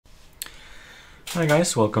Hi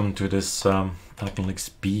guys, welcome to this ArcoLinux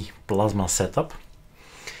B Plasma setup.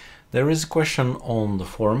 There is a question on the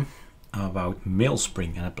forum about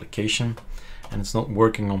Mailspring, an application, and it's not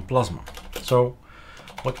working on Plasma. So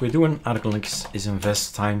what we do in ArcoLinux is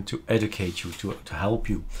invest time to educate you, to help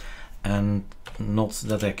you, and not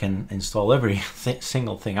that I can install every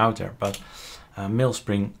single thing out there, but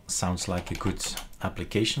Mailspring sounds like a good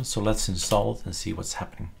application, so let's install it and see what's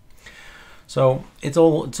happening. So it's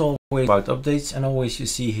always about updates, and always you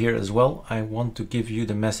see here as well, I want to give you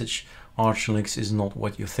the message ArcoLinux is not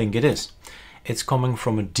what you think it is. It's coming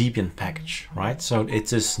from a Debian package, right? So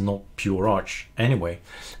it is not pure Arch. Anyway,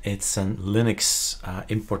 it's a Linux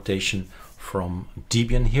importation from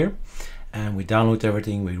Debian here, and we download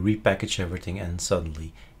everything, we repackage everything, and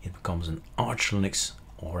suddenly it becomes an ArcoLinux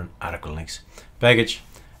or an ArcoLinux package,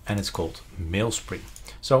 and it's called Mailspring.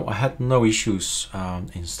 So I had no issues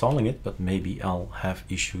installing it, but maybe I'll have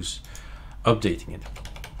issues updating it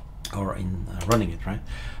or in running it, right?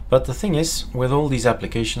 But the thing is, with all these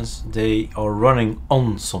applications, they are running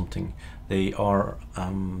on something. They are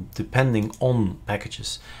depending on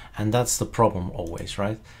packages, and that's the problem always,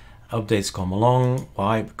 right? Updates come along.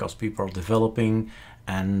 Why? Because people are developing,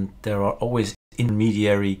 and there are always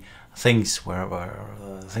intermediary things where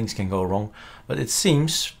things can go wrong. But it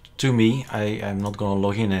seems to me, I'm not going to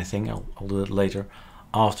log in anything, I'll do it later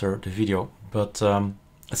after the video, but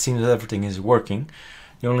it seems that everything is working.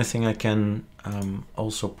 The only thing I can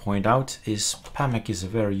also point out is PAMAC is a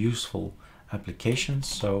very useful application,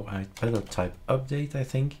 so I better type update, I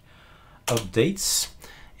think. Updates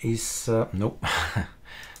is, nope,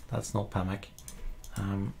 that's not PAMAC.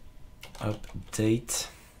 Update,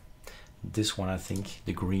 this one I think,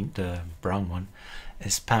 the brown one,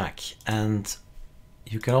 is PAMAC, and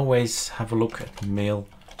you can always have a look at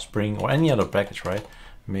Mailspring or any other package, right?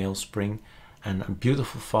 Mailspring, and a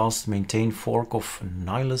beautiful, fast, maintained fork of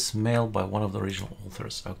Nihilus Mail by one of the original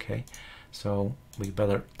authors. Okay, so we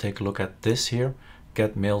better take a look at this here,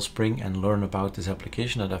 get Mailspring, and learn about this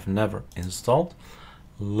application that I've never installed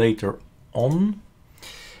later on.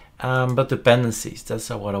 But dependencies, that's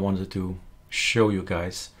what I wanted to show you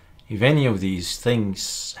guys. If any of these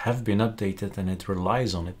things have been updated and it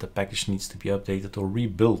relies on it, the package needs to be updated or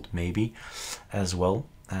rebuilt maybe as well.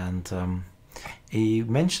 And he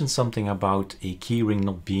mentioned something about a keyring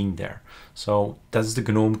not being there. So that's the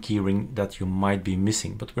GNOME keyring that you might be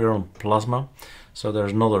missing, but we're on Plasma, so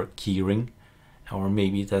there's another keyring, or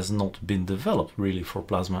maybe it has not been developed really for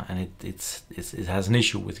Plasma, and it has an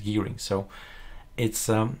issue with keyring. So it's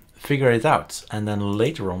figure it out, and then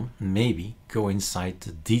later on maybe go inside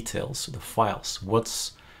the details, the files,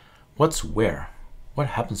 what's where, what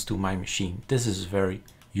happens to my machine. This is a very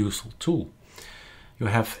useful tool. You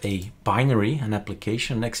have a binary, an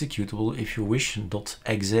application, executable if you wish,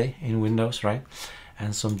 .exe in Windows, right?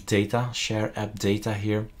 And some data, share app data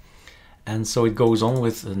here. And so it goes on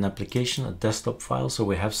with an application, a desktop file. So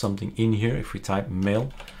we have something in here. If we type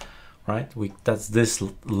mail, right, that's this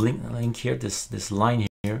link here, this line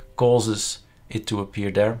here causes it to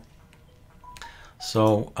appear there.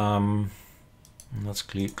 So let's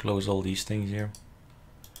close all these things here.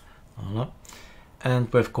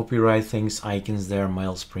 And we have copyright things, icons there,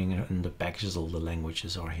 Mailspring, and the packages, all the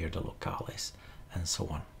languages are here, the locales, and so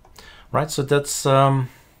on. Right, so that's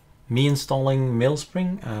me installing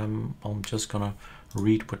Mailspring. I'm just gonna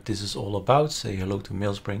read what this is all about, say hello to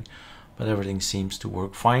Mailspring, but everything seems to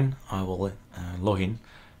work fine. I will log in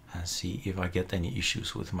and see if I get any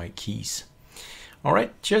issues with my keys. All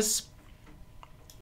right, cheers.